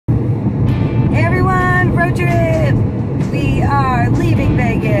road trip. We are leaving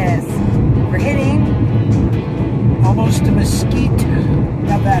Vegas. We're hitting almost to Mesquite,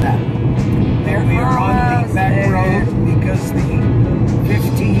 Nevada. There we are on the back road because the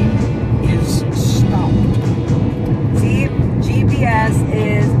 15 is stopped. See, GPS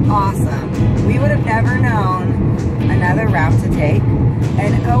is awesome. We would have never known another route to take.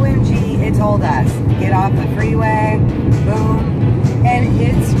 And OMG, it told us, get off the freeway, boom. And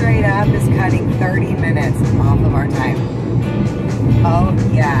it straight up is cutting 30 minutes off of our time. Oh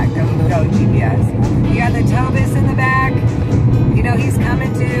yeah, go GPS. You got the Toby in the back. You know he's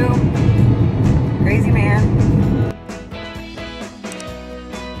coming too. Crazy man.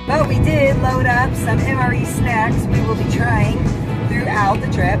 But we did load up some MRE snacks we will be trying throughout the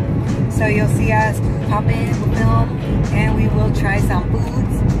trip. So you'll see us pop in, we'll film, and we will try some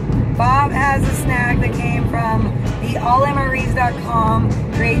foods. Bob has a snack that came from the allmres.com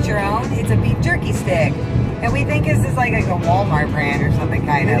create your own. It's a beef jerky stick. And we think this is like a Walmart brand or something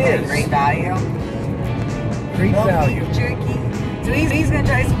kind of. Like great value. Great value. Beef jerky. So he's going to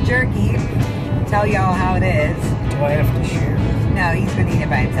try some jerky. Tell y'all how it is. Do I have to share? No, he's going to eat it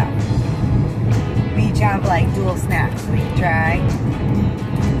by himself. We each have like dual snacks we can try.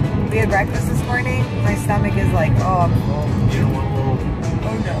 We had breakfast this morning. My stomach is like, oh, I'm full. You don't want a little,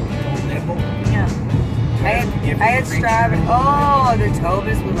 oh no. little nibble? Yeah. I had strawberry. Oh, the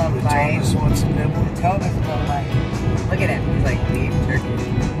Tobis would love to bite. Tobis wants a nibble. The Tobis would love to bite. Look at him. He's like, beef jerky.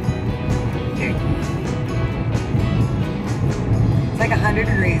 It's like 100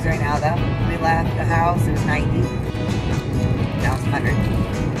 degrees right now, though. We left the house. It was 90. Now it's 100.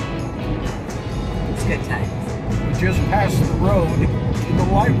 It's good times. We just passed the road to the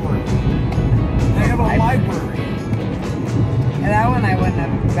library. They have a library. And that one I wouldn't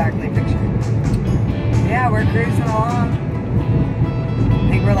have exactly pictured. Yeah, we're cruising along. I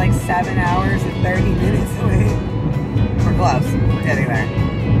think we're like 7 hours and 30 minutes away. We're close. We're getting there.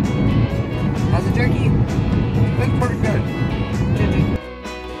 How's the turkey? It's pretty good.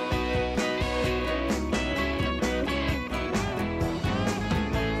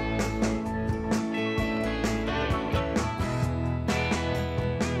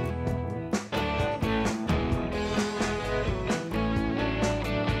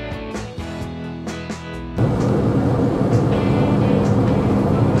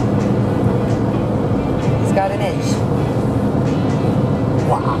 Got an inch.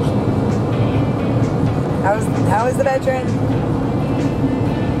 Wow. How is the veteran?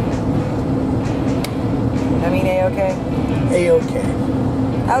 I mean, A-okay? A-okay.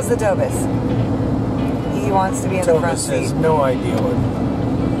 How's the Tobis? He wants to be in the front seat. Tobis has no idea what.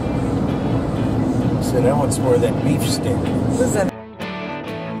 He said, I want some more of that beef stick. Listen.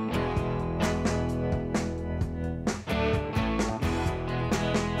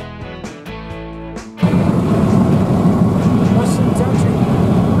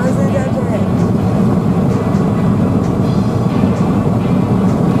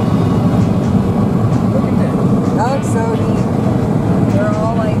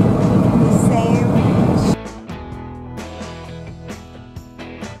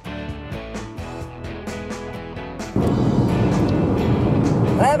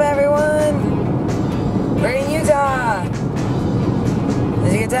 What up, everyone? We're in Utah.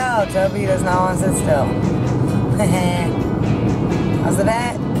 As you can tell, Toby does not want to sit still. How's the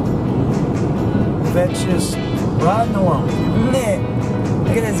vet? Vet's just riding along.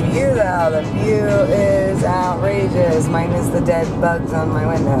 Look at this view, though. The view is outrageous, minus the dead bugs on my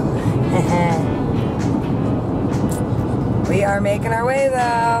window. We are making our way,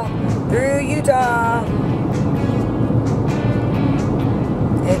 though, through Utah.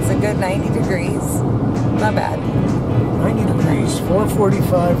 It's a good 90 degrees. Not bad. 90 degrees.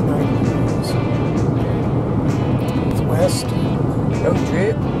 445, 90 degrees. It's west. Road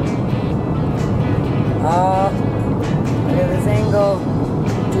trip. Oh, look at this angle.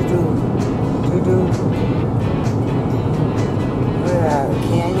 Doo-doo. Doo-doo. Look at that.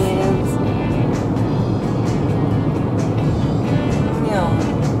 Canyons. Meow.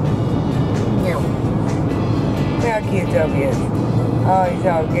 Meow. Look how cute Toby is. Oh, he's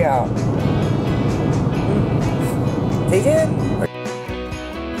all cute. They did?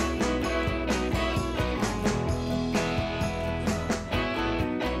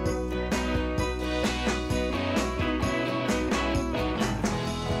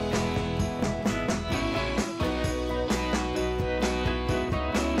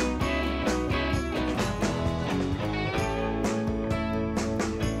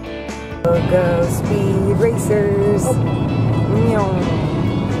 Go speed racers.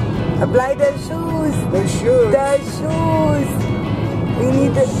 Apply the shoes. The shoes. The shoes. We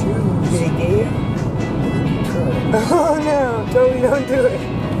need the shoes. Did he get you? Oh no, Toby, don't do it.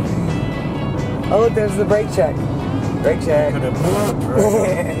 Oh look, there's the brake check. Brake check.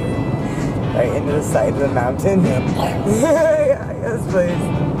 Right into the side of the mountain. Yes, please.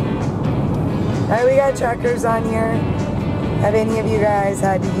 Alright, we got truckers on here. Have any of you guys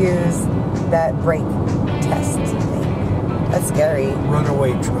had to use that brake test thing? That's scary.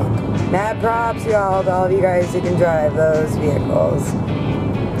 Runaway truck. Mad props, y'all, to all of you guys who can drive those vehicles.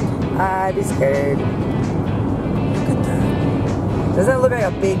 I'd be scared. Look at that. Doesn't it look like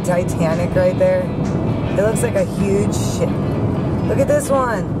a big Titanic right there? It looks like a huge ship. Look at this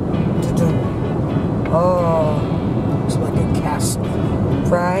one. Oh. It's like a castle.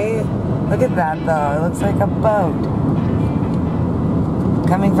 Right? Look at that though. It looks like a boat.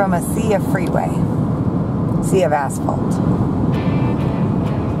 Coming from a sea of freeway. Sea of asphalt.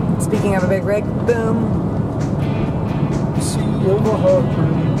 Speaking of a big rig, boom. Sea of a harbor.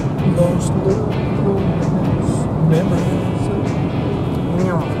 Those little memories.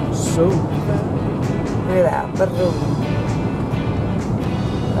 No. So bad. Look at that. Boom.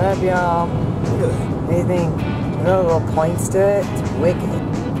 What up, y'all? Really? What do you think? Look at the little points to it. It's wicked.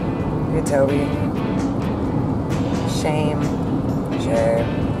 Look at Toby. Shame. Sure.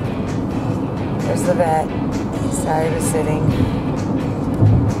 There's the vet. He's tired of sitting.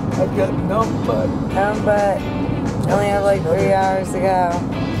 I've got numb butt. But only have like 3 hours to go.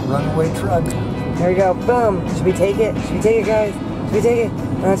 Runaway truck. Here we go. Boom. Should we take it? Should we take it, guys? Should we take it?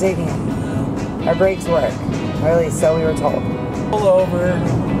 We're not taking it. Our brakes work. Or at least so we were told. Pull over.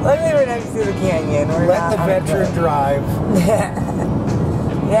 Luckily we're next to the canyon. We're Let not the veteran drive.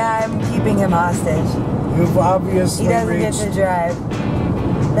 Yeah, I'm keeping him hostage. You've obviously He doesn't reached... get to drive.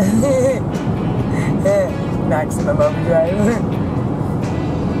 Maximum overdrive.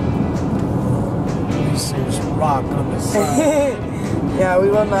 At least there's rock on the side. Yeah, we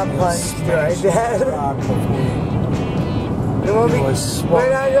will not plunge to our death. Rock before We won't be, you was we're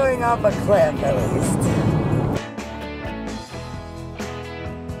not going off a cliff, at least.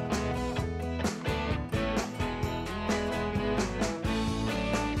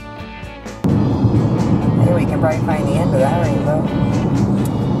 Maybe we can probably find the end of that rainbow.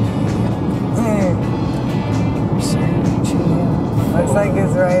 Looks like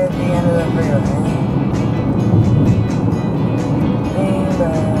it's right at the end of the freeway.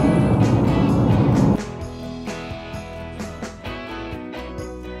 Rainbow.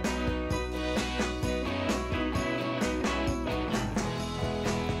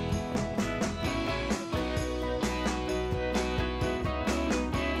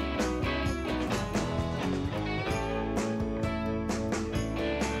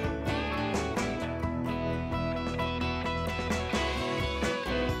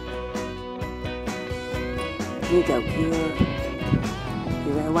 You go pure.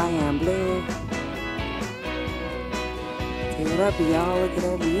 You're red, white, and blue. Take it up, y'all. Look at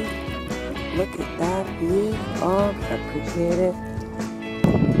that view. Look at that view. Oh, I appreciate it.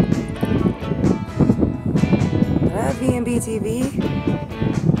 That B&B TV.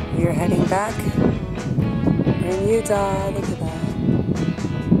 We are heading back. We're in Utah. Look at that.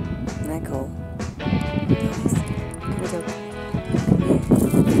 Isn't that cool? Nice. Come here, Toby.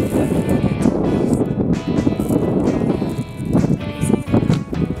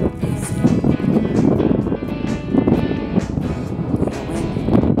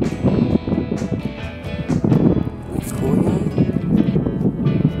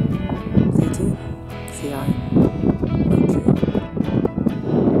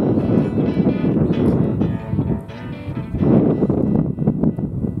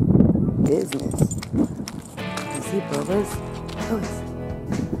 Business. You see brothers? Toes.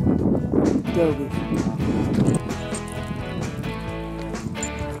 Toby.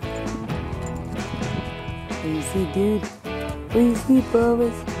 What do you see, dude? What do you see,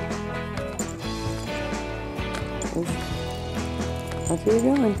 brothers? That's where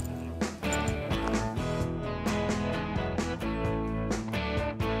you're going.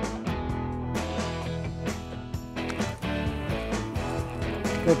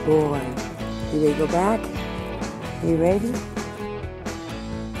 Good boy. You ready to go back? You ready?